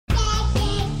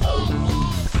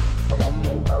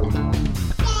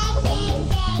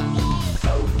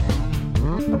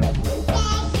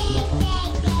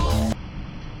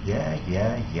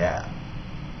Yeah.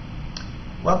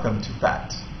 Welcome to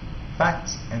FACT,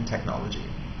 Facts and Technology.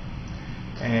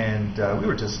 And we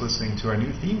were just listening to our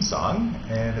new theme song,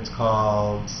 and it's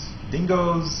called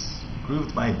Dingoes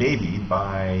Grooved My Baby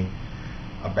by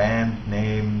a band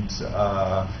named,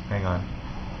 a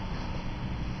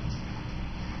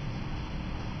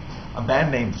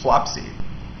band named Flopsy.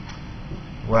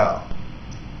 Well,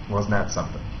 wasn't that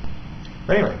something?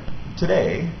 But anyway,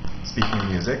 today, speaking of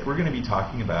music, we're going to be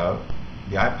talking about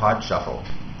the iPod Shuffle.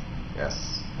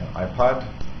 Yes, an iPod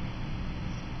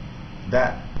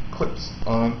that clips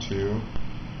onto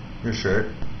your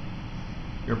shirt,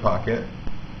 your pocket,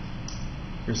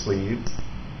 your sleeves.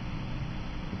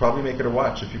 You probably make it a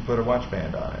watch if you put a watch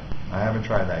band on it. I haven't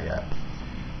tried that yet.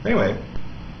 Anyway,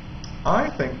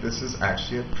 I think this is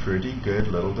actually a pretty good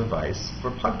little device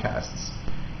for podcasts.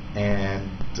 And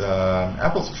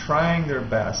Apple's trying their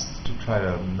best to try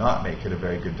to not make it a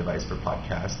very good device for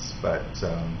podcasts, but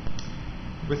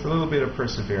with a little bit of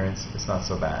perseverance, it's not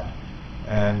so bad.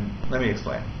 And let me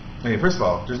explain. Okay, first of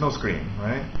all, there's no screen,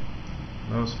 right?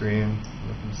 No screen.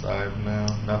 Look inside, no,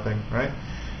 nothing, right?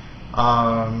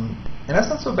 And that's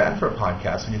not so bad for a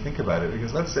podcast when you think about it,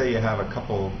 because let's say you have a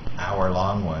couple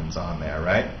hour-long ones on there,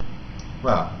 right?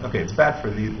 Well, okay, it's bad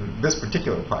for this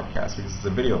particular podcast because it's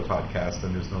a video podcast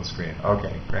and there's no screen.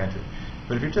 Okay, granted.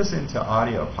 But if you're just into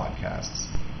audio podcasts,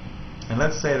 and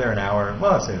let's say they're an hour,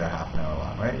 well, let's say they're half an hour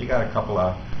long, right? You got a couple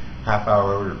of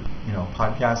half-hour,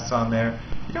 podcasts on there.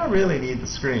 You don't really need the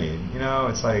screen.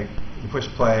 It's like you push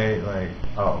play, like,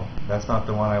 oh, that's not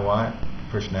the one I want.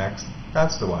 Push next,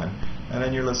 that's the one, and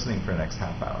then you're listening for the next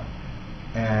half hour.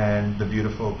 And the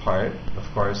beautiful part, of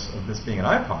course, of this being an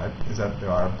iPod is that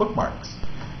there are bookmarks.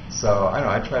 So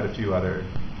I tried a few other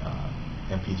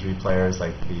MP3 players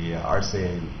like the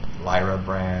RCA Lyra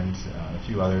brand, a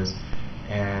few others,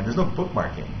 and there's no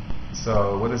bookmarking.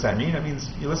 So what does that mean? It means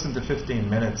you listen to 15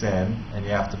 minutes in and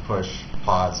you have to push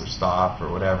pause or stop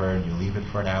or whatever, and you leave it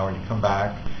for an hour and you come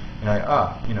back and you're like,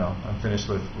 I'm finished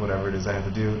with whatever it is I have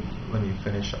to do. Let me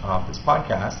finish off this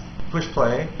podcast. Push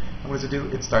play, and what does it do?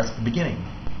 It starts at the beginning.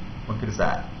 What good is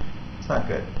that? It's not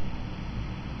good.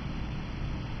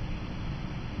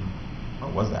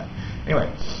 What was that? Anyway,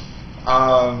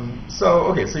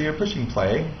 so you're pushing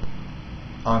play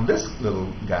on this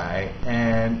little guy,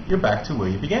 and you're back to where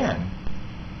you began.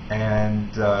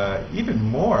 And even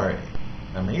more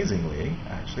amazingly,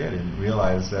 actually, I didn't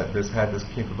realize that this had this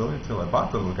capability until I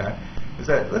bought the little guy, is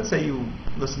that let's say you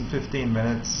listen 15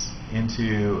 minutes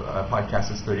into a podcast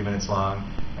that's 30 minutes long,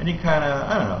 and you kind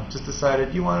of, just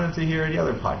decided you wanted to hear the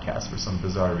other podcast for some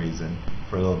bizarre reason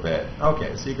for a little bit.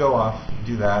 Okay, so you go off,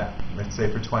 do that, let's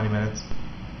say for 20 minutes,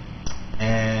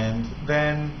 and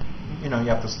then, you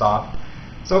have to stop.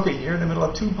 So, okay, you're in the middle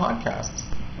of two podcasts.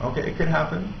 Okay, it could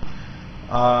happen.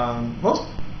 Most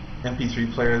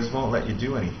MP3 players won't let you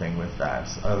do anything with that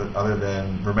other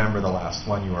than remember the last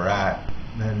one you were at.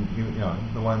 Then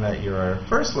the one that you're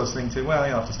first listening to, well,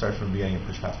 you'll have to start from the beginning and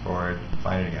push fast forward and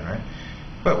find it again, right?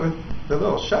 But with the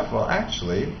little shuffle,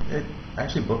 it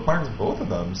actually bookmarks both of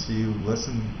them. So you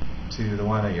listen to the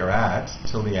one that you're at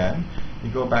till the end,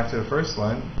 you go back to the first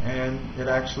one, and it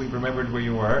actually remembered where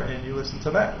you were, and you listen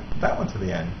to that one to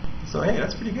the end. So hey,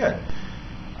 that's pretty good.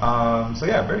 So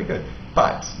yeah, very good.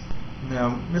 But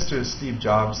now, Mr. Steve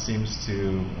Jobs seems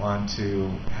to want to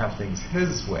have things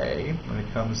his way when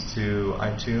it comes to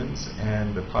iTunes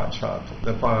and the iPod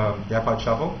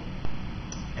Shuffle.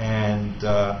 And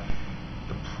the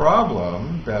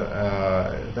problem that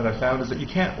I found is that you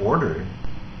can't order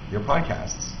your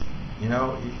podcasts.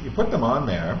 You put them on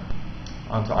there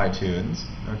onto iTunes.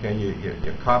 Okay, you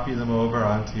copy them over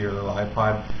onto your little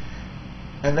iPod,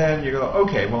 and then you go,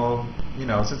 okay, well,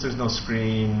 since there's no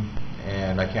screen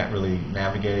and I can't really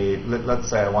navigate. Let's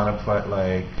say I want to put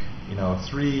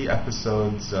 3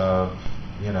 episodes of,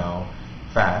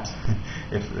 Fat,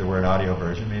 if there were an audio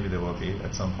version, maybe there will be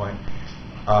at some point.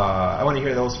 I want to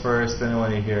hear those first, then I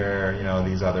want to hear,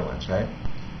 these other ones, right?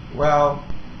 Well,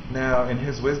 now in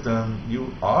his wisdom,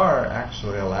 you are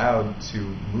actually allowed to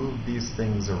move these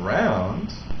things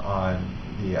around on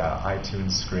the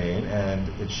iTunes screen, and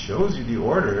it shows you the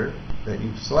order that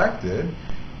you've selected.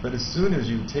 But as soon as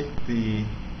you take the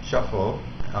shuffle,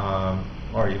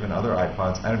 or even other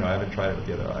iPods, I don't know, I haven't tried it with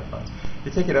the other iPods.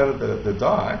 You take it out of the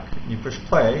dock, you push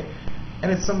play,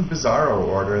 and it's some bizarro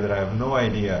order that I have no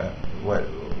idea what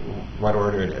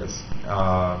order it is.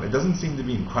 It doesn't seem to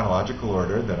be in chronological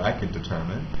order that I could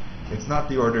determine. It's not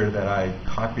the order that I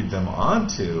copied them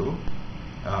onto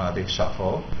the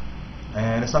shuffle,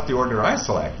 and it's not the order I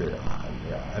selected.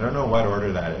 I don't know what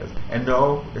order that is. And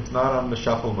no, it's not on the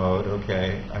shuffle mode.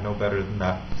 Okay, I know better than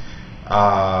that.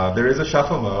 There is a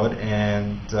shuffle mode,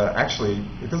 and actually,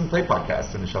 it doesn't play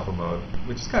podcasts in the shuffle mode,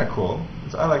 which is kind of cool.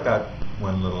 So I like that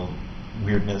one little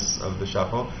weirdness of the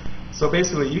shuffle. So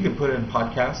basically, you can put in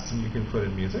podcasts and you can put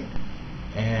in music.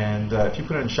 And if you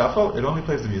put it in shuffle, it only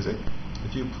plays the music.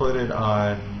 If you put it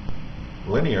on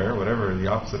linear, whatever the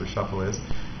opposite of shuffle is,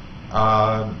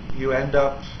 you end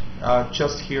up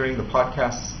just hearing the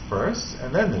podcasts first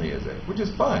and then the music, which is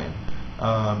fine.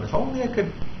 If only I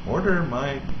could order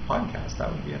my podcast,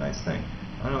 that would be a nice thing.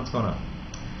 I don't know what's going on.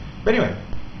 But anyway.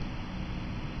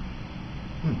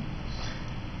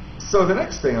 So the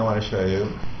next thing I want to show you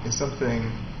is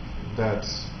something that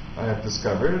I have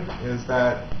discovered, is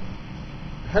that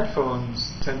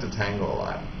headphones tend to tangle a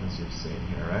lot, as you've seen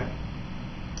here, right?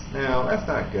 Now, that's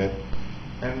not good.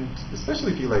 And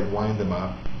especially if you like wind them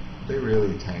up, they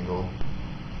really tangle.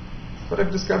 But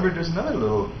I've discovered there's another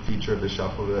little feature of the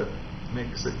shuffle that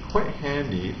makes it quite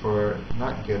handy for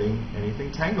not getting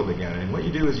anything tangled again. And what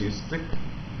you do is you stick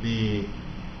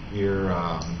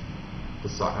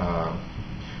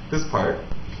this part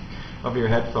of your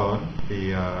headphone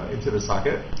into the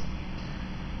socket.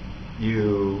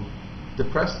 You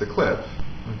depress the clip,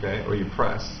 okay, or you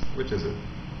press. Which is it?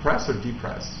 Press or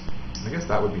depress? I guess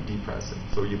that would be depressing.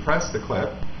 So you press the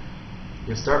clip,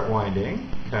 you start winding,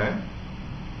 okay?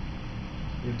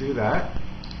 You do that,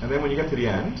 and then when you get to the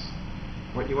end,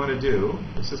 what you want to do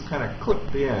is just kind of clip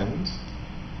the end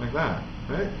like that,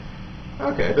 right?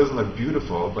 Okay, it doesn't look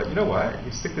beautiful, but you know what?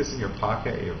 You stick this in your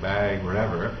pocket, your bag,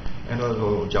 whatever, and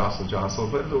it'll jostle,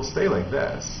 but it'll stay like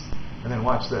this. And then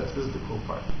watch this. This is the cool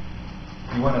part.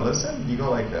 You want to listen? You go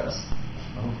like this.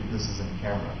 I hope this is in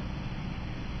camera.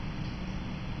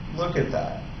 Look at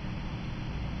that.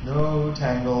 No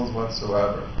tangles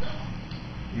whatsoever.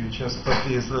 You just put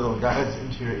these little guys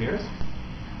into your ears.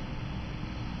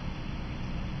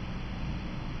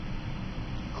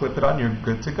 Clip it on, you're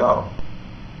good to go.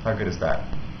 How good is that?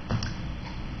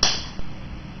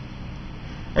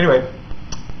 Anyway,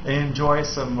 enjoy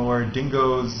some more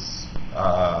Dingo's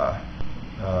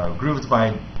Grooves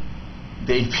My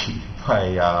Baby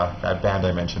by that band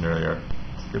I mentioned earlier.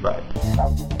 Goodbye.